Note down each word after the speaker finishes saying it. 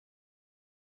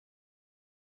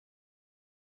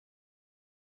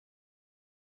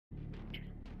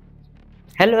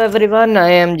Hello everyone,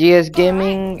 I am GS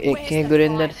gaming एक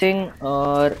गुरिंदर सिंह।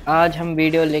 और आज हम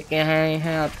वीडियो लेके आए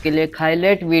हैं आपके लिए।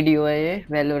 हाईलाइट वीडियो है ये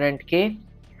वैलोरेंट के।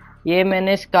 ये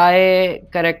मैंने स्काई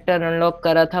करेक्टर अनलॉक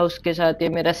करा था, उसके साथ ये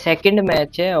मेरा सेकंड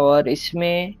मैच है और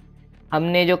इसमें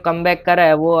हमने जो कमबैक करा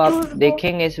है वो आप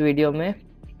देखेंगे इस वीडियो में।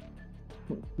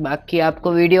 बाकी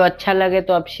आपको वीडियो अच्छा लगे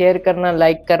तो आप शेयर करना,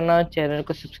 लाइक करना, चैनल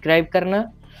को सब्सक्राइब करना।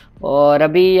 और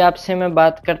अभी आपसे मैं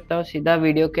बात करता हूँ सीधा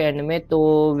वीडियो के एंड में, तो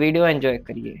वीडियो एंजॉय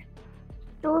करिए।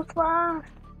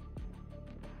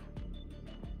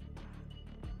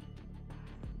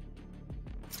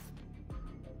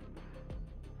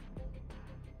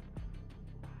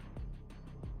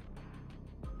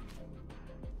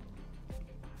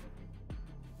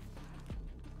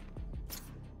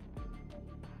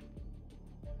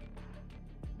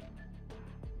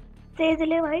 दे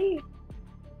ले भाई।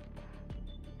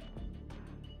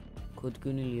 खुद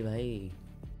क्यों नहीं ली भाई?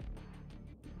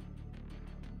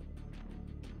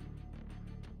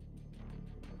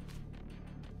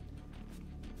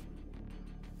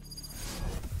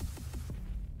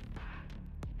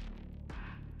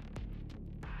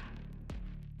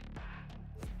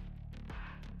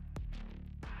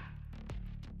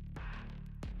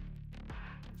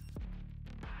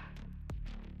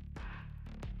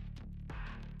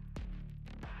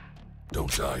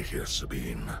 Don't die here,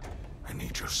 Sabine. I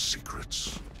need your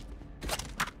secrets.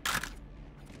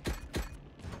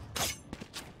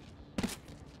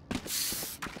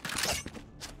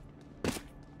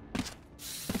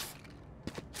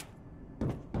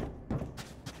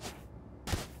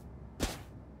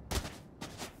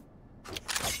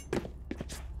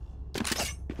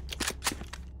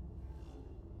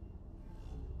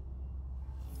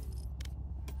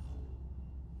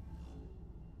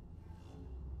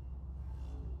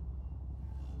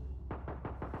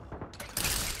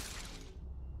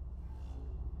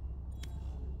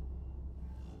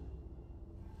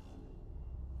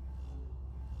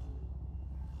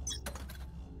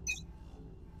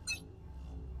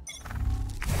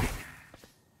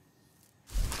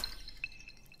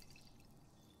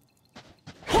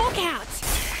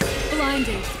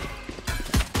 Blinded.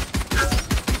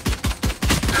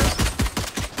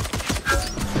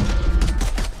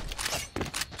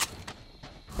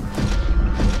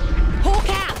 Hawk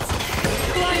out.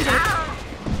 Blinded.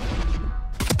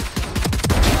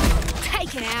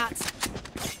 Taken out.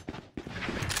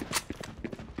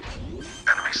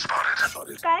 Enemy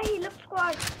spotted. Sky heal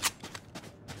squad.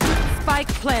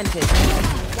 Spike planted.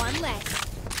 One less.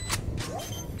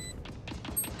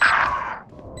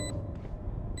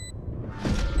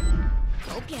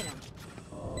 Go get him.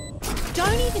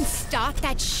 Don't even start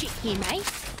that shit here,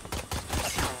 mate.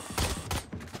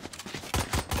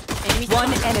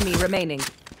 One enemy remaining.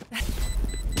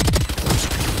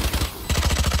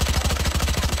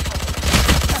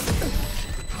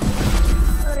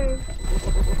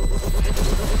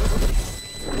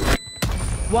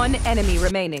 One enemy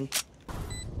remaining.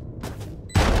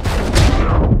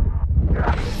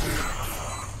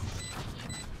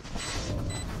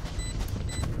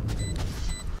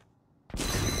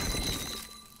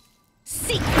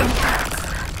 Seek them out.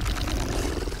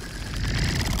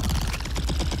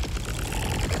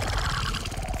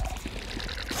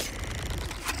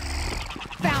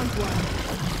 Found one.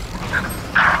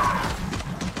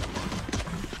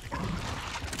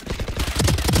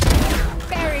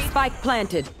 Buried. Spike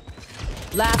planted.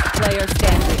 Last player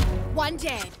standing. One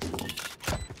dead.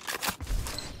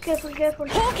 Careful, careful.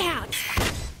 Hawk out.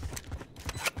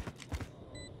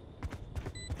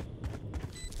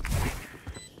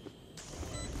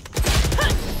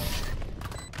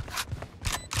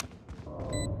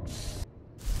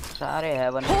 सारे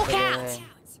haven Hawk पे out. हैं।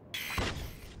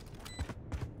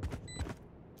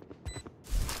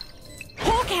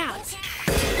 Hawk out.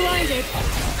 Blinded.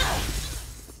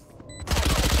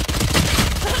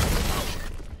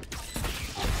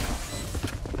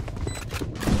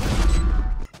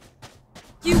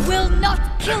 You will not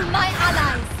kill my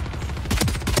allies.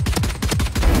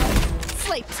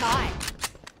 Sleep tight.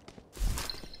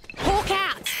 Hawk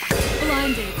out.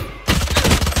 Blinded.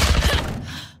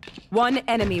 One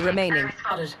enemy remaining.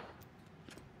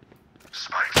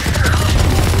 Spike.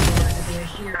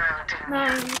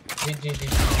 Nine.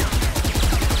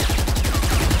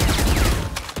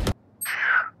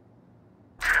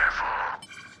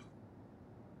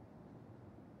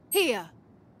 Here.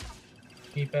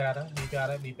 B पे आ रहा है, B पे आ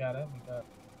रहा है, B पे आ रहा है, बी पे आ रहा है।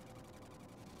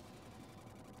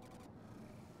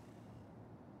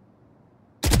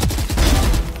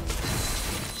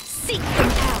 Seek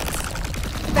them out.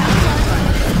 Found one.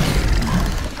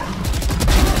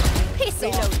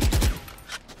 Pistol.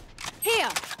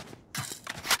 Here.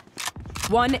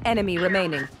 One enemy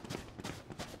remaining.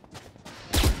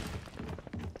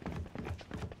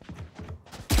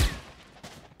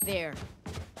 There.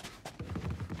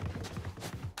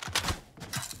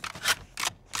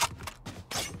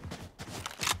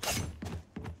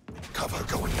 Cover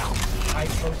going out. Pipe,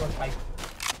 close one pipe.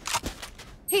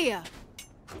 Here.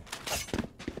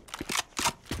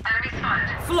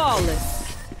 Flawless.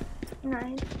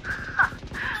 Nice.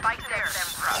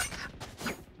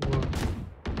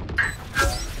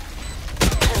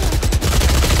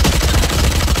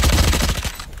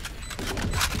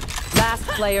 Last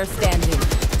player standing.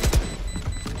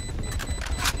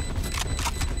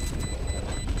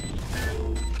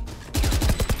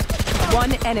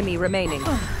 One enemy remaining.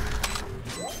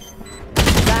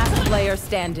 Last player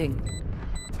standing.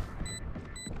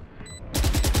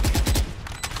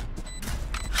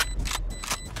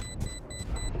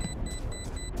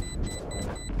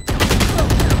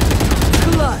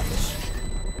 Clutch.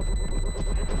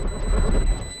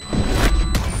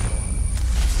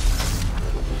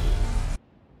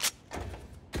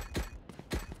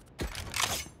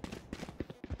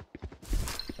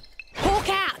 Hawk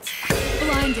out.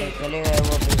 Blinded. चले गए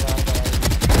वो बेकार कराएंगे।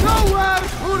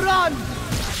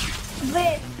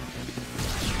 Wait.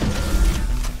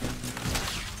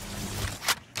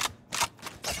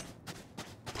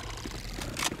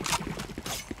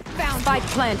 Found Spike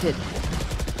planted.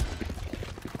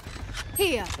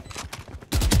 here.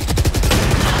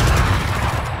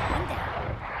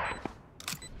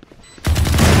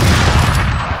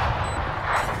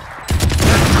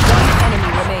 One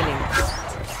enemy remaining.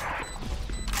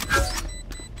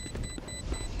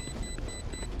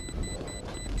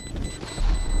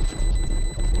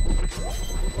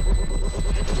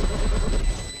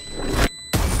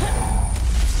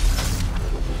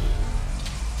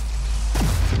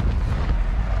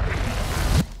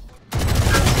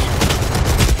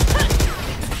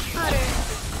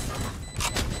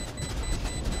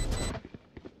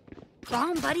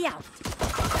 Bomb buddy out.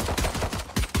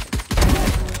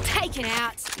 Taken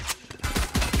out.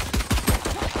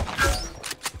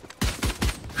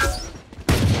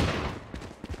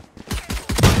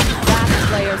 Last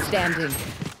player standing.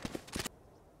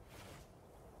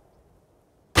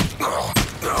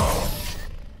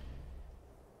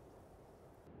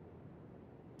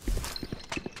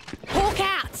 Hawk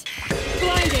out.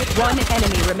 Blinded. One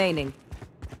enemy remaining.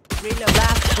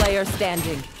 Last player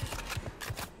standing.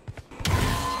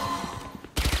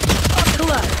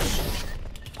 Clutch.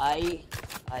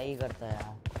 आई करता है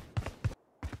यार।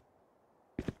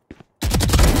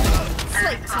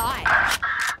 Sleep tight.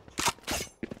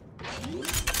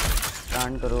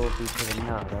 कान करो पीछे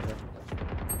बंदा आ रहा है।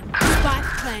 Spike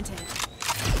planted.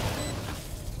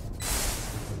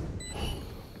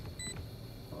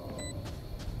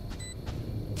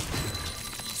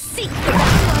 Seek.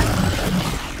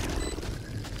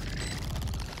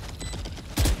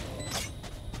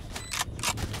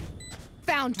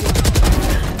 Found one.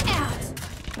 Out.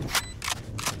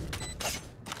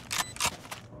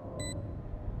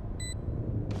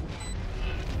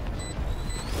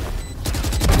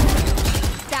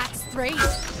 That's 3.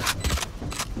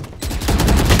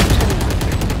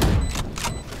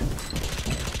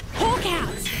 Hawk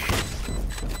out.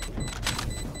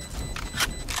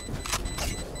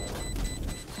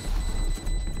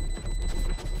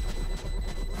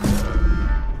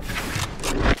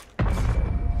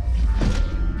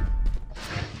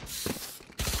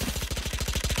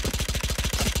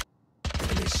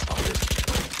 Enemy spotted.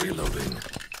 Reloading.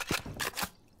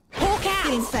 Hawk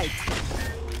out. In sight.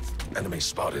 Enemy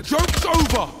spotted. Joke's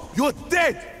over! You're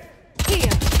dead!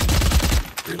 Here.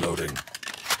 Reloading.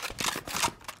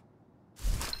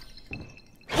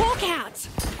 Hawk out.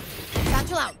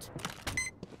 Satchel out.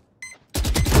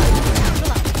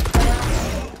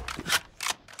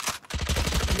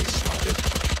 Enemy spotted.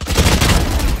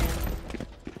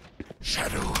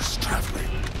 Shadows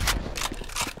traveling.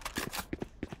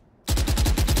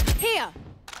 Here.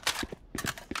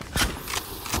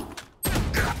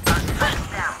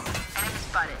 Down. Enemy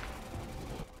spotted.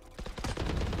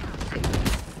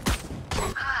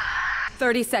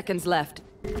 30 seconds left.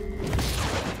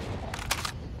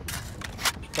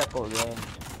 चक हो गया है।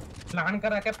 Plan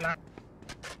करा के plan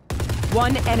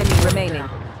One enemy remaining.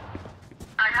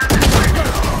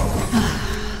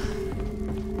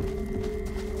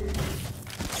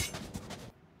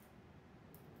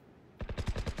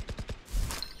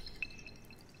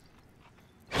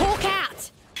 Hawk out.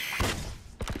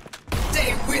 They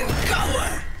will cover.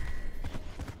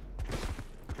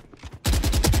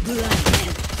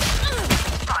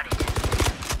 Spotted.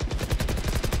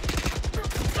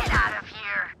 Get out of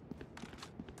here.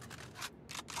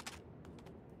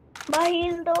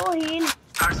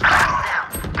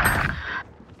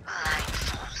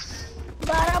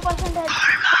 second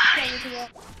head.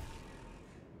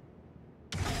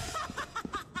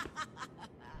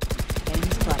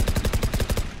 Enemy spotted.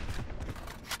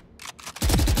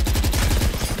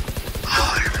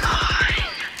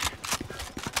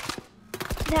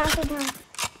 Down to down.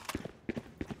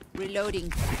 Reloading.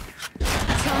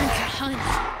 Time to hunt.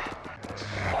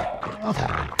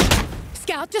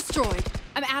 Scout destroyed.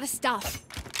 I'm out of stuff.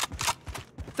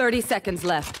 30 seconds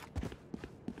left.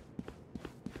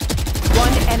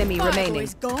 One enemy remaining.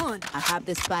 Fireboy's gone. I have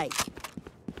the spike.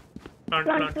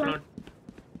 Plant.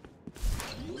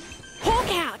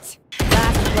 Hawk out.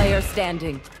 Last player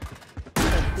standing.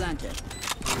 Planted.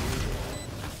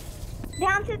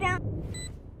 Down to down.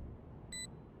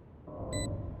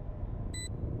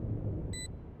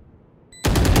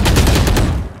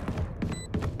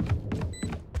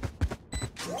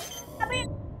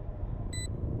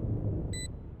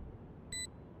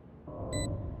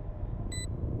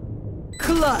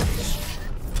 Clutch.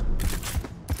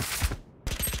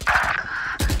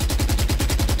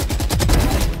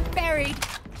 Buried.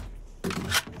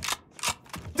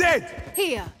 Dead!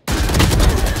 Here.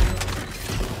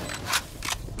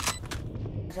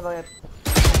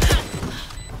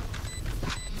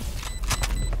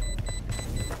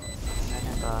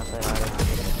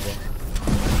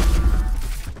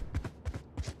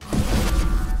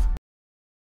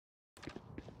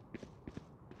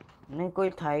 नहीं कोई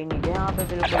था ही नहीं यहाँ पे,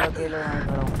 बिल्कुल अकेले वहीं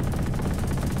खड़ा हूँ।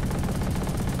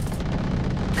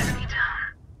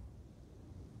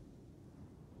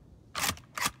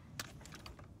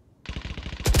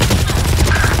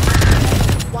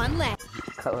 One left.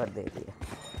 खबर दे दिया।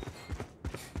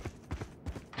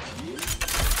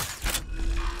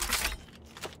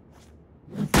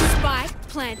 Spike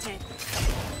planted.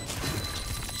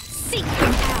 Seek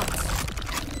them out.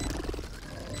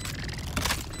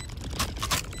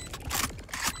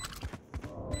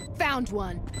 Found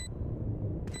one.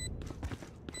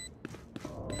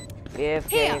 Here.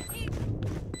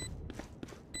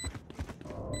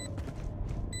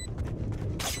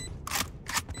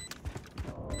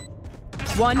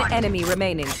 One enemy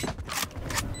remaining.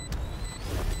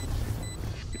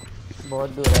 बहुत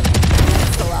दूर है।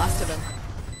 That's the last of them.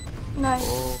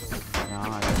 Nice.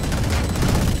 यहाँ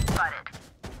Spotted.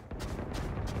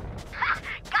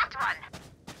 Got one.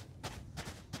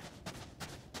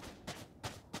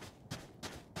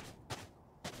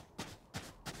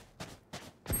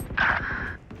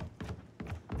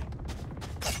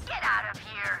 Get out of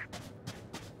here.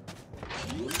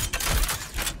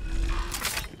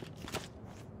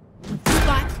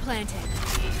 Spike planted.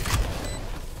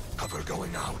 Cover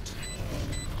going out.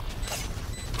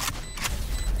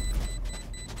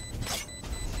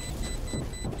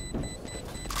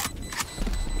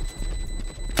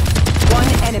 One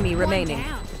enemy remaining. One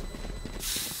down.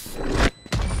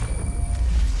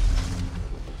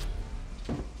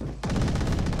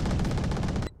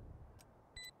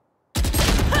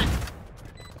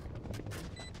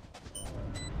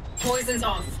 Poison's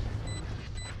off.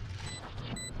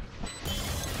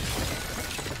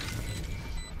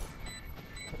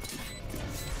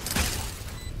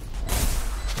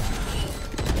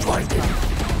 Blinded.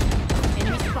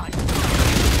 Enemy spotted.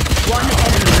 One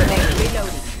enemy remaining.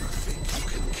 Reloading. You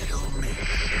can kill me.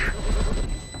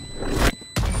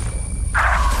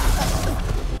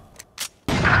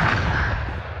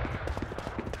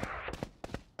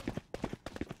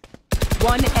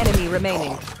 One enemy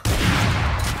remaining.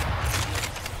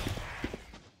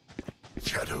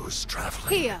 Shadows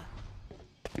traveling. Here.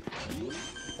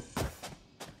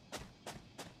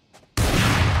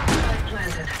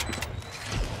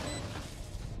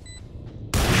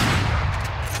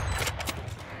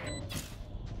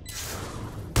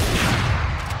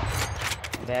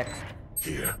 Back.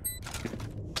 Here.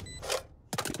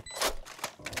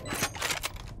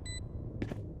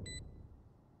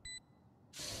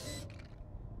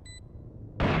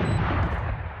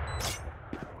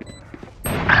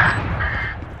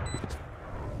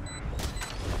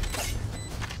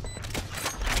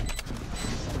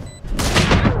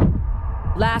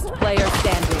 Last player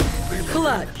standing.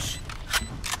 Clutch.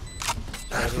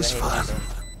 That was fun.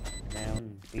 मैं उन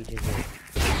पीछे से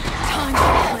Time to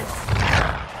hunt.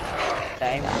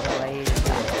 Time भाई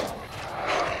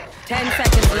 10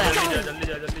 seconds left. जल्दी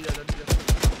जा।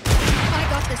 I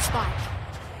got the spike.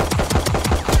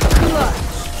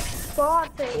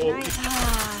 Spotted. Nice.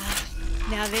 Ah,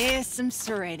 now there's some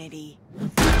serenity.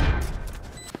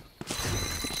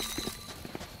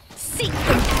 Seek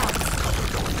them out.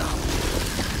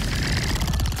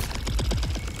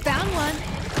 Found one.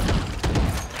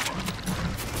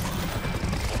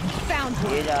 Found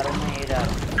one. ये जा रहा हूँ मैं, ये जा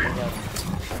रहा हूँ।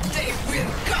 They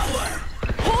will cover.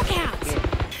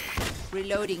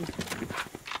 Reloading.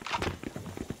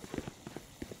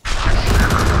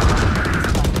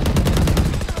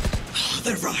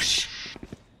 The rush.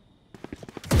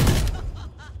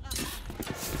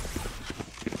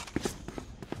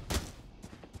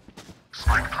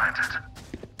 Spike planted.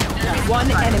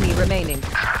 One enemy remaining.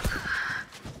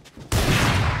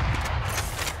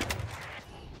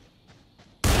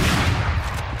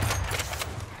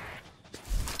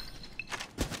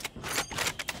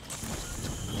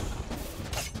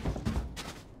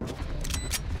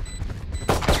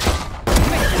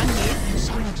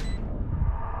 Silent.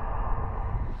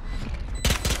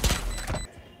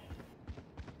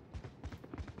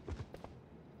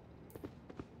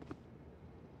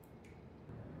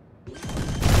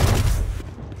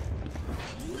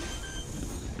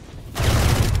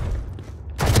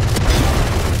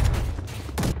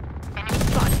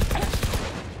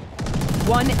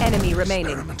 One enemy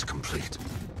remaining. Experiment complete.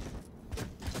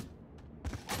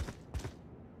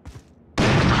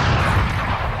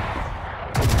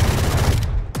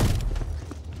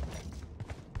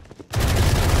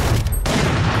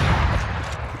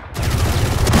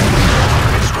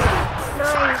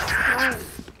 Nice.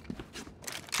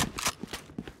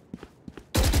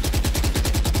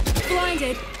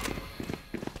 Blinded.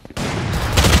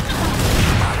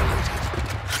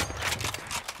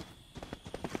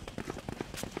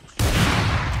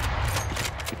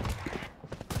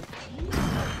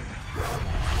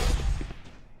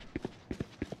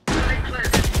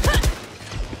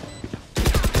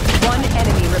 One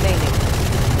enemy remaining.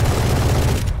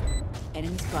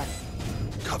 Enemy spotted.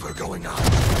 Cover going out.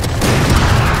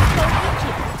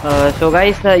 So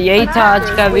guys यही था आज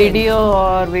का वीडियो,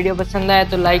 और वीडियो पसंद आया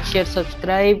तो like share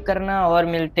subscribe करना, और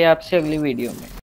मिलते हैं आपसे अगली वीडियो में।